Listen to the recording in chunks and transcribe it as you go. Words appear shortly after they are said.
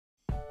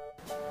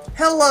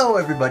Hello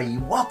everybody,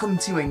 welcome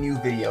to a new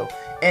video,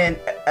 and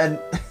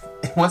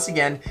once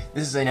again,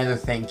 this is another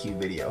thank you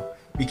video,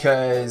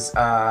 because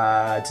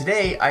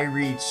today I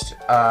reached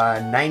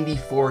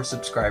 94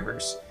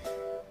 subscribers.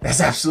 That's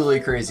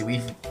absolutely crazy.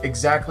 We've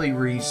exactly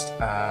reached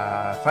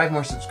 5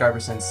 more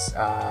subscribers since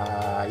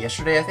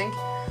yesterday, I think,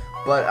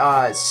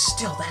 but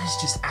still, that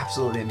is just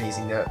absolutely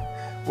amazing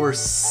that we're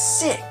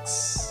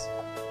 6.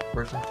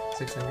 Where's my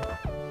 6 number?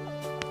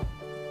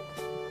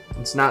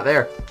 It's not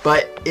there,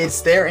 but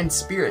it's there in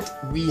spirit.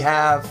 We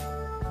have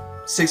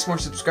 6 more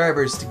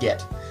subscribers to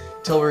get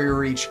till we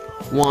reach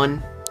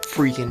 1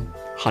 freaking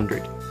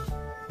 100.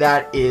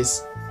 That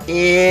is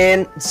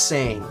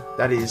insane.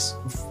 That is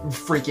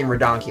freaking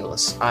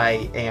redonkulous.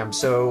 I am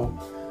so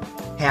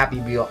happy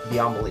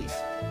beyond belief.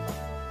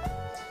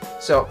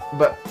 So,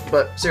 but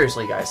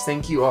seriously, guys,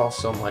 thank you all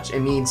so much. It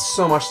means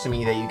so much to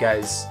me that you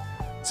guys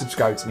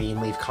subscribe to me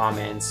and leave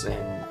comments,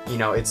 and you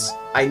know,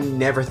 I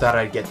never thought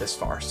I'd get this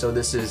far, so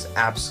this is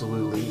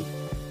absolutely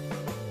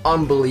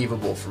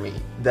unbelievable for me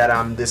that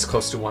I'm this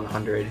close to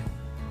 100,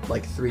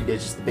 like 3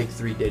 digits, the big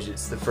 3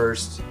 digits, the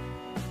first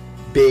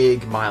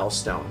big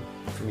milestone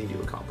for me to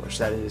accomplish.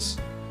 That is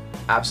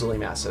absolutely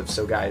massive.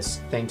 So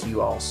guys, thank you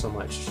all so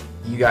much.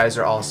 You guys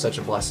are all such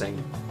a blessing.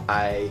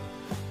 I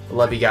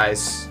love you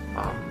guys.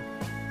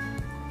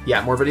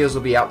 Yeah, more videos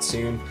will be out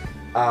soon.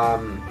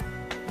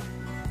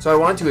 So I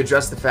wanted to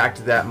address the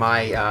fact that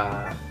my,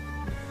 let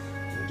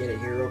me get it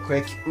here real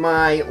quick.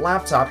 My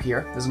laptop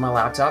here, this is my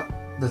laptop,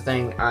 the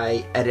thing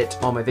I edit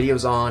all my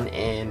videos on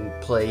and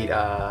played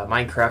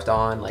Minecraft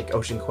on, like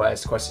Ocean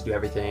Quest, Quest to Do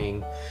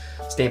Everything,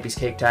 Stampy's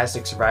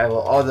Cake-tastic Survival,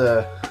 all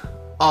the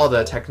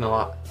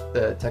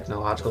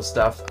technological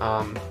stuff.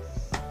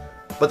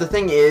 But the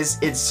thing is,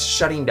 it's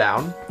shutting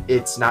down.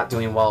 It's not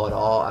doing well at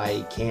all.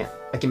 I can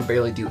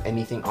barely do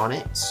anything on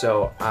it,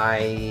 so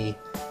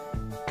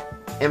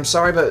I'm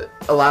sorry, but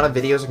a lot of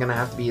videos are going to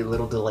have to be a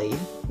little delayed.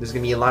 There's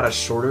going to be a lot of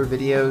shorter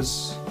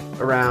videos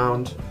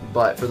around,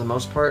 but for the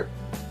most part,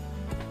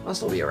 I'll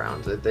still be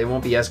around. They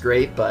won't be as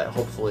great, but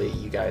hopefully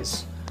you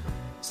guys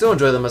still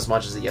enjoy them as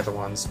much as the other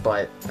ones.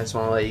 But I just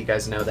want to let you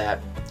guys know that,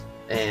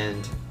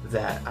 and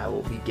that I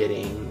will be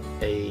getting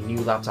a new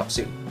laptop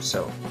soon.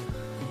 So,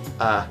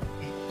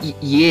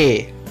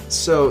 yeah.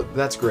 So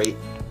that's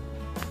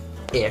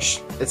great-ish.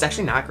 It's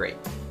actually not great.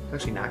 It's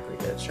actually not great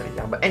that it's shutting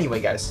down. But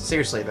anyway, guys,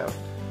 seriously though,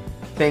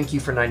 thank you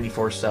for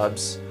 94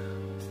 subs.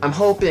 I'm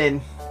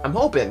hoping,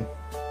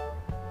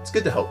 it's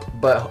good to hope,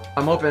 but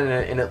I'm hoping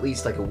in at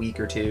least like a week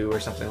or 2 or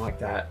something like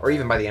that, or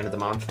even by the end of the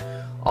month,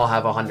 I'll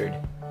have 100,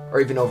 or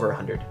even over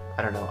 100.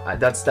 I don't know.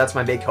 That's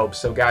my big hope.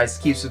 So guys,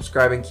 keep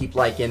subscribing, keep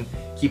liking,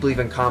 keep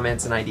leaving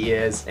comments and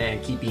ideas,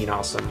 and keep being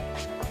awesome.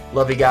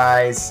 Love you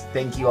guys.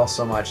 Thank you all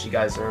so much. You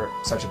guys are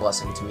such a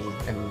blessing to me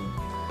and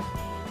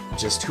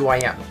just who I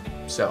am.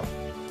 So,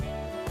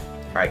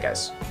 alright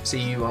guys, see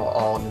you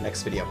all in the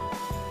next video.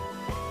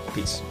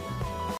 Peace.